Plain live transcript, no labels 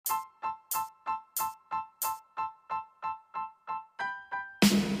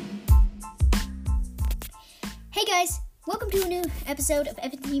Hey guys, welcome to a new episode of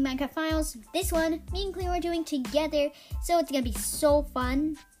FNT Minecraft Files. This one, me and Cleo are doing together, so it's gonna be so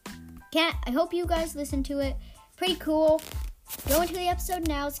fun. I hope you guys listen to it. Pretty cool. Go into the episode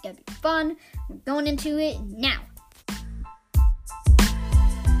now, it's gonna be fun. We're going into it now.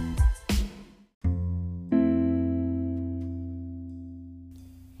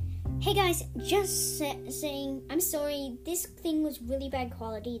 Hey guys, just saying, I'm sorry, this thing was really bad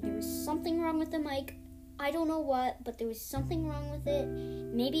quality. There was something wrong with the mic. I don't know what, but there was something wrong with it.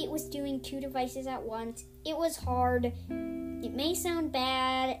 Maybe it was doing two devices at once. It was hard. It may sound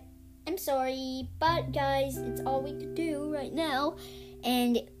bad. I'm sorry, but guys, it's all we could do right now.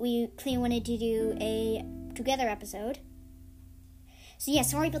 And we clearly wanted to do a together episode. So yeah,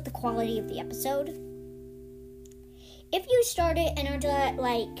 sorry about the quality of the episode. If you start it and are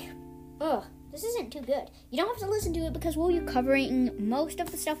like, oh, this isn't too good, you don't have to listen to it because we'll be covering most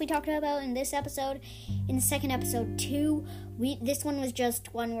of the stuff we talked about in this episode. In the second episode too, this one was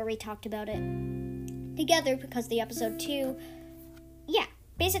just one where we talked about it together because the episode 2, yeah,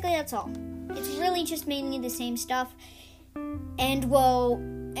 basically that's all. It's really just mainly the same stuff, and we'll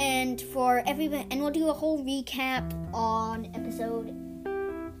do a whole recap on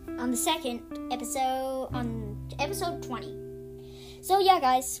the second episode, on episode 20. So yeah,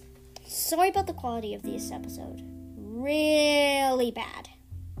 guys. Sorry about the quality of this episode. Really bad.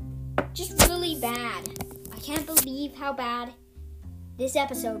 Just really bad. I can't believe how bad this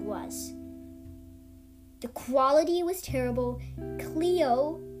episode was. The quality was terrible.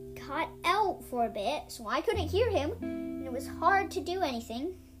 Cleo cut out for a bit, so I couldn't hear him, and it was hard to do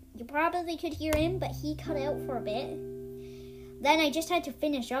anything. You probably could hear him, but he cut out for a bit. Then I just had to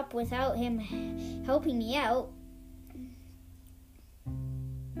finish up without him helping me out.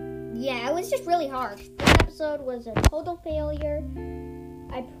 Yeah, it was just really hard. This episode was a total failure.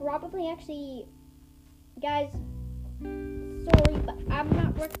 I probably actually, guys, sorry, but I'm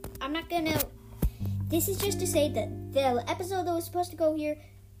not gonna, this is just to say that the episode that was supposed to go here,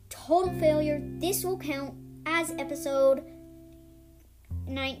 total failure. This will count as episode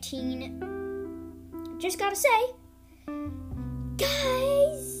 19. Just gotta say,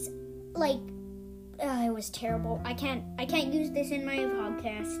 guys, it was terrible. I can't use this in my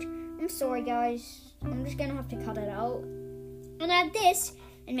podcast. I'm sorry, guys. I'm just gonna have to cut it out and add this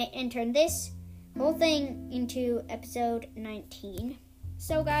and turn this whole thing into episode 19.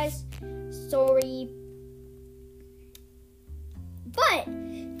 So, guys, sorry, but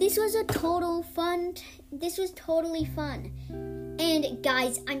this was totally fun. And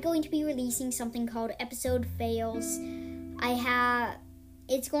guys, I'm going to be releasing something called episode fails.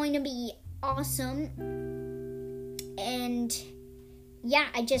 It's going to be awesome. And yeah,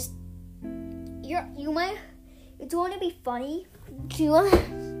 it's going to be funny to us,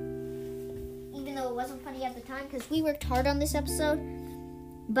 even though it wasn't funny at the time because we worked hard on this episode,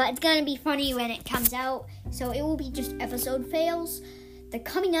 but it's going to be funny when it comes out, so it will be just episode fails. They're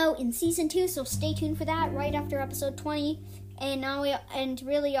coming out in season 2, so stay tuned for that right after episode 20, and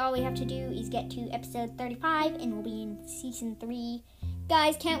really all we have to do is get to episode 35, and we'll be in season 3.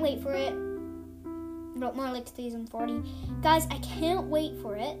 Guys, can't wait for it. But more like season 40. Guys, I can't wait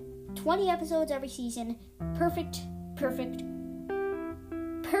for it. 20 episodes every season. Perfect.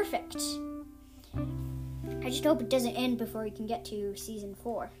 I just hope it doesn't end before we can get to season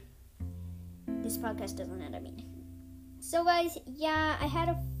 4. This podcast doesn't end, I mean. So guys, yeah, I had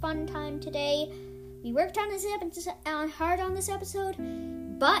a fun time today. We worked on this hard on this episode,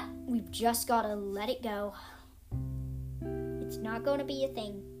 but we've just gotta let it go. It's not gonna be a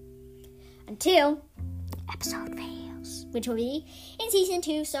thing until episode fails, which will be in season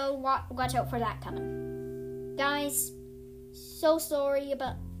 2, so watch out for that coming. Guys, so sorry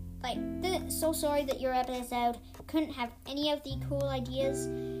that your episode couldn't have any of the cool ideas.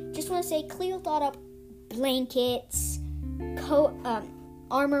 Just want to say, Cleo thought up blankets,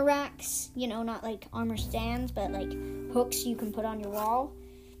 armor racks, not like armor stands, but like hooks you can put on your wall.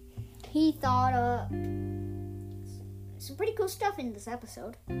 He thought up some pretty cool stuff in this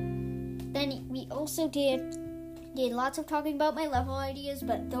episode. Then we also did lots of talking about my level ideas,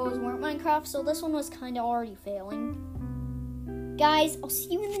 but those weren't Minecraft, so this one was kind of already failing. Guys, I'll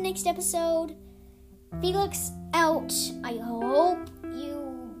see you in the next episode. Felix out. I hope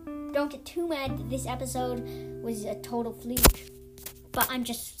you don't get too mad that this episode was a total fluke, but I'm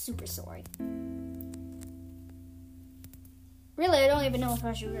just super sorry. Really, I don't even know if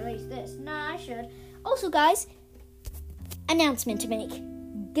I should release this. Nah, I should. Also, guys, announcement to make.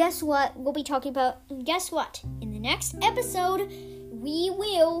 Guess what we'll be talking about? Guess what? In the next episode, we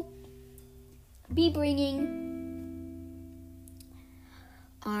will be bringing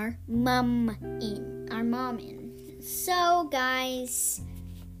our mom in. So, guys,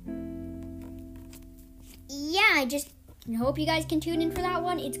 yeah, I just hope you guys can tune in for that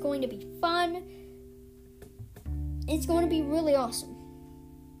one. It's going to be fun. It's going to be really awesome.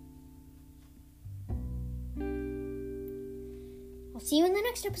 I'll see you in the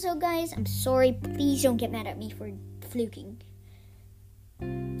next episode, guys. I'm sorry. Please don't get mad at me for fluking.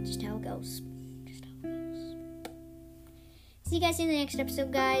 Just how it goes. See you guys in the next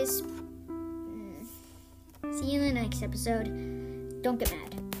episode, guys. See you in the next episode. Don't get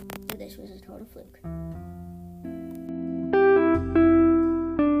mad. This was a total fluke.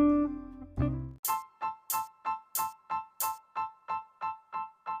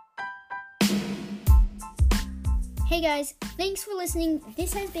 Hey guys, thanks for listening.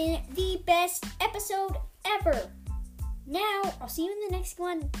 This has been the best episode ever. Now, I'll see you in the next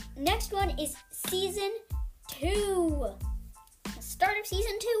one. Next one is Season 2. The start of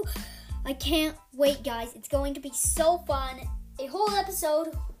Season 2. I can't wait, guys. It's going to be so fun. A whole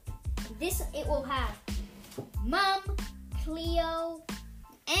episode. It will have Mom, Cleo,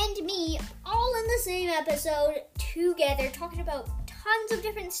 and me all in the same episode together, talking about tons of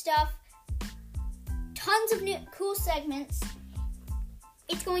different stuff. Tons of new cool segments.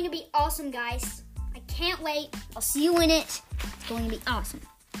 It's going to be awesome, guys. I can't wait. I'll see you in it. It's going to be awesome.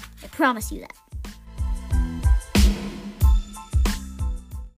 I promise you that.